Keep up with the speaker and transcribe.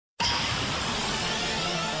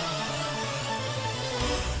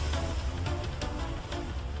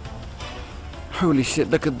Holy shit,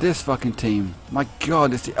 look at this fucking team. My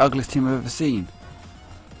god, it's the ugliest team I've ever seen.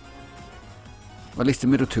 Well, at least the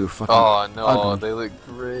middle two are fucking ugly. They look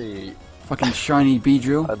great. Fucking shiny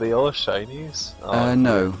Beedrill. Are they all shinies? Oh,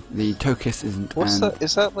 no, the Tokus isn't. What's and that?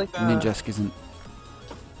 Is that like a... Ninjask isn't.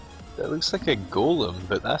 That looks like a golem,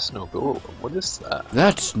 but that's no golem. What is that?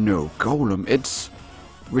 That's no golem. It's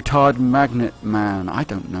retard magnet man. I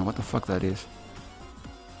don't know what the fuck that is.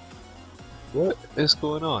 What is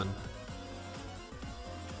going on?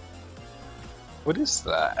 What is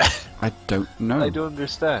that? I don't know. I don't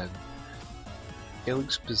understand. It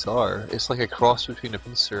looks bizarre. It's like a cross between a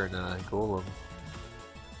pincer and a golem.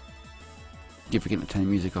 You forget to turn the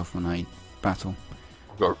music off when I battle.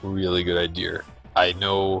 I've got a really good idea. I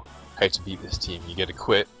know how to beat this team. You gotta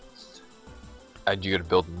quit, and you gotta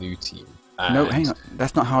build a new team. And no, hang on.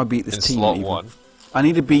 That's not how I beat this in team. slot even. 1. I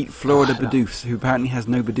need to beat FloridaBidoofs, who apparently has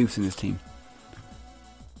no Bidoofs in his team.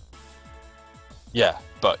 Yeah,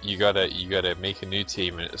 but you gotta make a new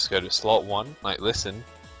team, and it's got a slot 1. Like, listen,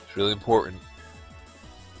 it's really important.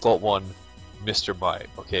 Slot 1, Mr. Mime.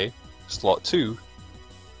 Okay. Slot 2,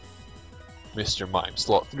 Mr. Mime.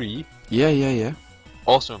 Slot 3. Yeah.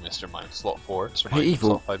 Also Mr. Mime. Slot 4. Mr. Hey, Mime. Evil.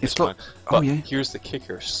 Slot 5, It's Mr. Mime. But oh yeah. Here's the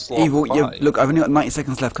kicker. Slot Evil. 5. Yeah. Look, I've only got 90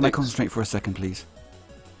 seconds left. Can I 6. concentrate for a second, please?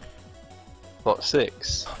 Slot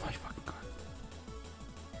 6 Oh my fucking god.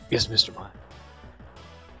 is Mr. Mime.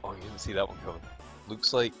 Oh, you didn't see that one coming.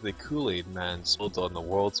 Looks like the Kool-Aid Man sold on the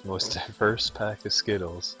world's most diverse pack of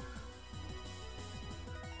Skittles.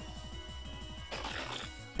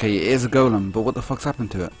 Okay, it is a golem, but what the fuck's happened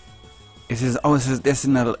to it? This isn't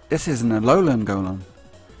a lowland golem.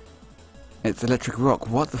 It's electric rock.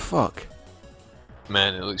 What the fuck?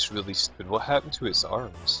 Man, it looks really stupid. What happened to its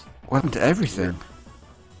arms? What happened to everything?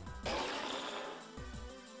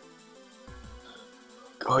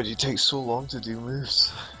 God, you take so long to do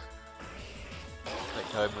moves.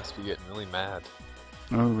 That guy must be getting really mad.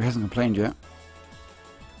 Oh, he hasn't complained yet.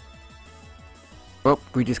 Well,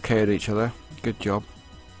 we just KO'd each other. Good job.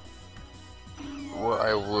 What?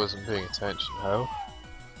 I wasn't paying attention. How?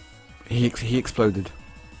 He exploded.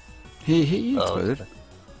 He Oh, exploded. okay.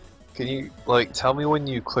 Can you, like, tell me when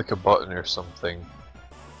you click a button or something?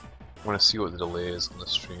 I want to see what the delay is on the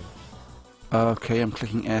stream. Okay, I'm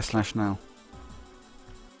clicking / now.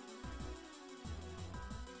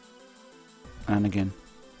 And again.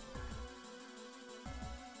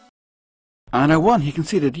 And I won! He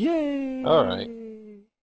conceded! Yay! Alright.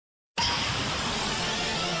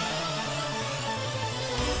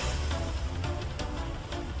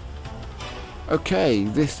 Okay,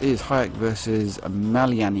 this is Heiach versus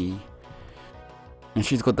Malyani. And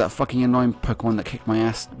she's got that fucking annoying Pokemon that kicked my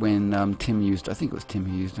ass when Tim used it. I think it was Tim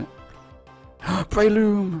who used it.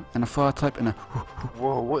 Breloom! And a fire type and a...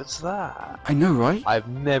 Whoa, what's that? I know, right? I've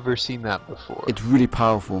never seen that before. It's really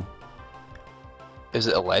powerful. Is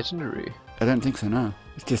it a legendary? I don't think so, no.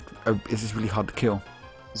 It's just really hard to kill.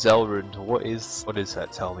 Zelrund, what is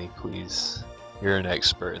that? Tell me, please. You're an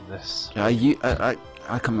expert in this. Yeah, I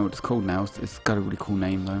can't remember what it's called now. It's got a really cool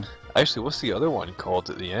name though. Actually, what's the other one called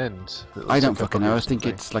at the end? I don't fucking know. I think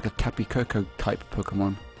it's like a Tapu Koko type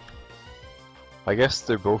Pokemon. I guess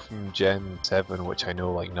they're both from Gen 7, which I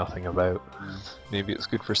know like nothing about. Maybe it's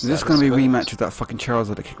good for Is this going to be a rematch with that fucking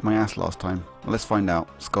Charizard that kicked my ass last time? Well, let's find out.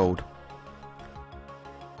 Scold.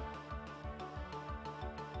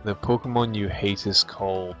 The Pokemon you hate is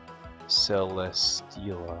called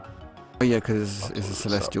Celesteela. Oh yeah, because it's a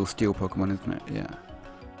Celestial Steel Pokemon, isn't it? Yeah.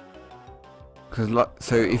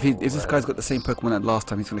 So if this guy's got the same Pokemon that last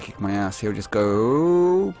time, he's going to kick my ass. He'll just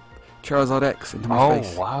go Charizard X into my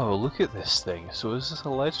face. Oh wow, look at this thing. So is this a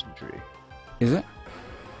legendary? Is it?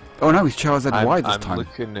 Oh no, he's Charizard Y this time. I'm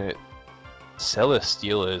looking at...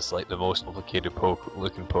 Celesteela is like the most complicated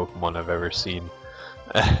looking Pokemon I've ever seen.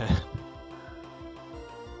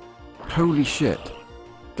 Holy shit.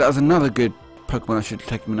 That was another good Pokemon I should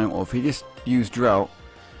take a note of. He just used Drought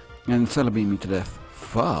and Solar Beam me to death.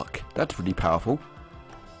 Fuck, that's really powerful.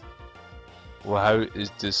 Well,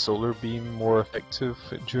 does Solar Beam more effective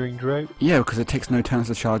during Drought? Yeah, because it takes no turns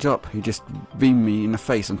to charge up. He just beamed me in the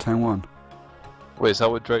face on turn 1. Wait, is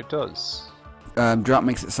that what Drought does? Drought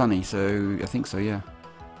makes it sunny, so I think so, yeah.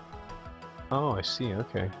 Oh, I see,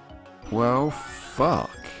 okay. Well,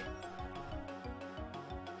 fuck.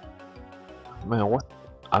 Man, what?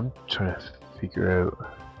 I'm trying to figure out...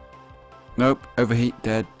 Nope, Overheat,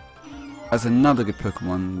 dead. That's another good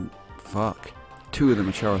Pokemon. Fuck. 2 of them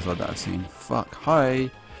are Charizard that I've seen. Fuck. Hi.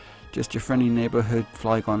 Just your friendly neighborhood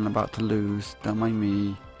Flygon about to lose. Don't mind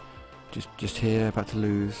me. Just here, about to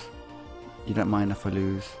lose. You don't mind if I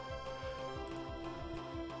lose.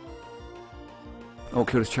 Oh,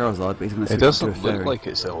 killed his Charizard, but he's going to It switch into a doesn't look fairy. like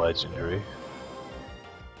it's a legendary.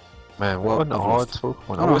 Man, Well, what an I've odd lost. Pokemon.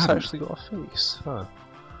 Oh, no, Oh, I it's haven't. actually got a face. Huh.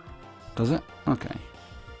 Does it? Okay.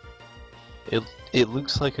 It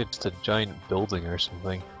looks like it's a giant building or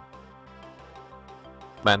something.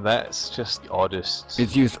 Man, that's just the oddest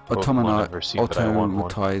It's used Pokemon I've ever seen, but I want one.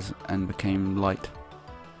 automatize and became light.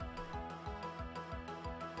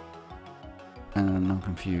 And then I'm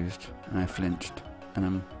confused, and I flinched, and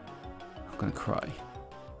I'm gonna cry.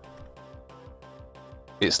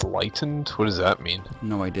 It's lightened? What does that mean?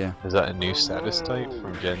 No idea. Is that a new status type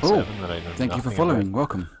from Gen Oh, 7 that I know Thank you for nothing following. about?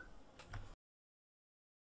 Welcome.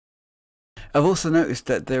 I've also noticed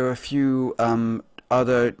that there are a few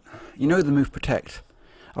other, you know, the move Protect.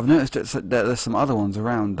 I've noticed that there's some other ones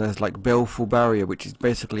around. There's like Baleful Barrier, which is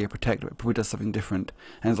basically a Protect, but probably does something different.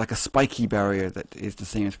 And there's like a Spiky Barrier that is the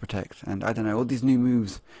same as Protect. And I don't know, all these new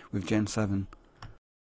moves with Gen 7.